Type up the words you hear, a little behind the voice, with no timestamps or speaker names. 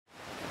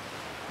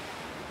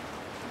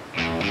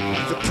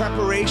the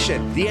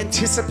preparation, the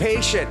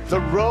anticipation, the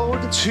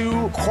road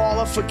to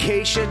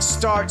qualification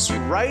starts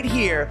right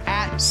here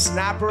at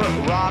Snapper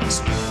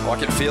Rocks. I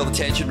can feel the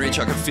tension, Rich.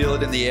 I can feel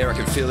it in the air. I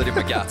can feel it in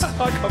my guts. I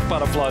got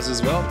butterflies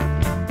as well.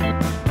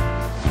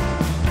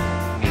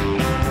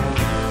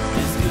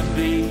 This could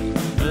be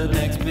the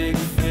next big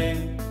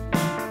thing.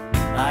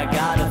 I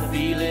got a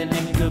feeling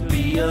it could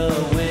be a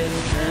win.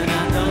 And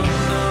I don't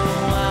know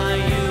why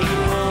you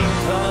won't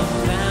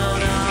come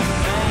down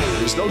on me.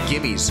 There's no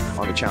gimmies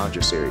on the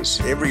Challenger Series.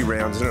 Every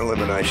round's an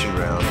elimination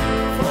round.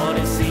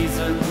 40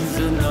 seasons,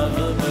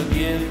 another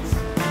begins.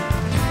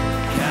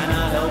 Can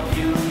I help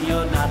you?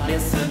 You're not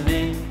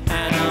listening.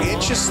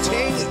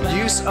 Interesting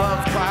use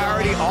of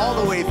priority all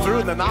the way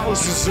through. The Naoto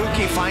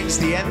Suzuki finds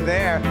the end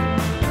there.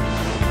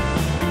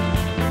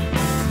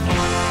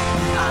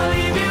 I'll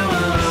leave you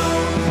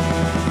alone.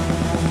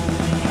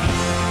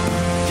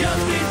 Just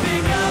please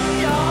pick up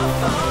your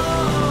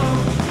phone.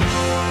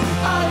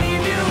 I'll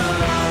leave you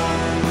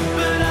alone,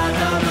 but I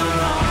done the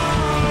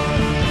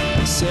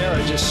wrong.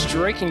 Sarah just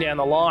streaking down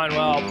the line.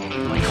 Well,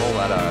 I call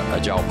that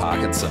a Joel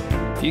Parkinson.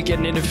 if you get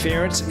an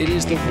interference, it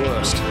is the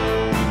worst.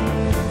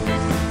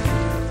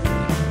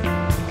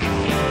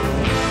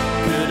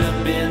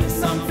 Been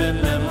something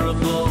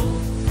memorable.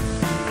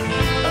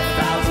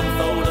 1,000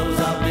 photos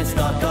of me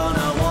stuck on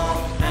a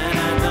wall, and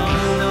I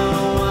don't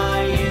know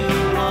why you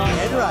won't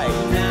Head right.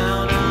 come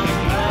down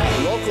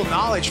on me. Local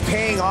knowledge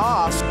paying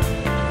off.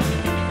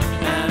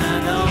 And I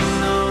don't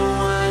know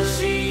why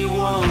she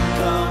won't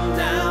come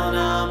down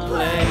on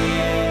play.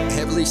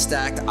 Heavily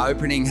stacked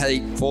opening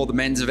heat for the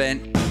men's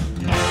event.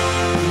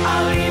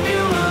 I'll leave you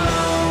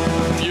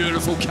alone.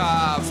 Beautiful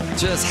carve,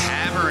 just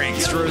hammering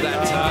through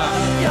that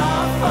turn.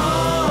 Your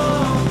phone.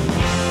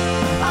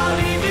 I'll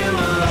leave you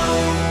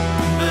alone,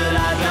 but I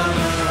done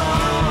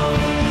wrong.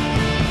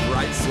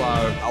 Great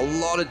flow, a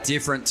lot of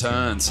different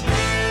turns.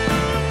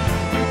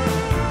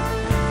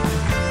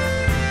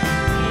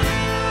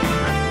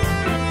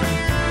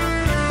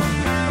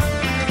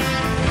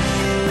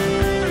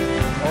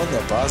 On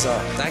the buzzer,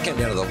 that came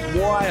down to the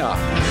wire.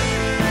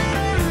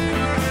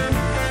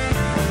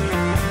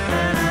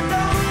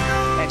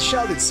 And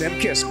Sheldon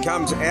Simkis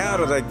Comes out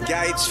of the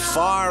gates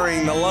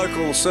firing the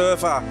local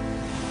surfer.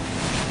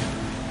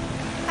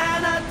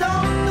 And I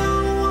don't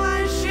know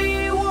why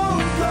she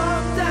won't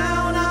come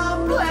down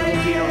on play.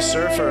 Filipino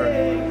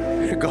surfer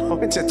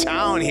going to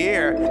town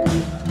here.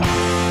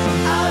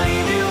 I'll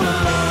leave you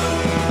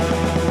alone.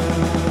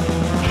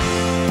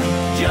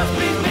 Just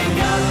please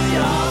pick up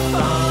your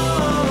phone.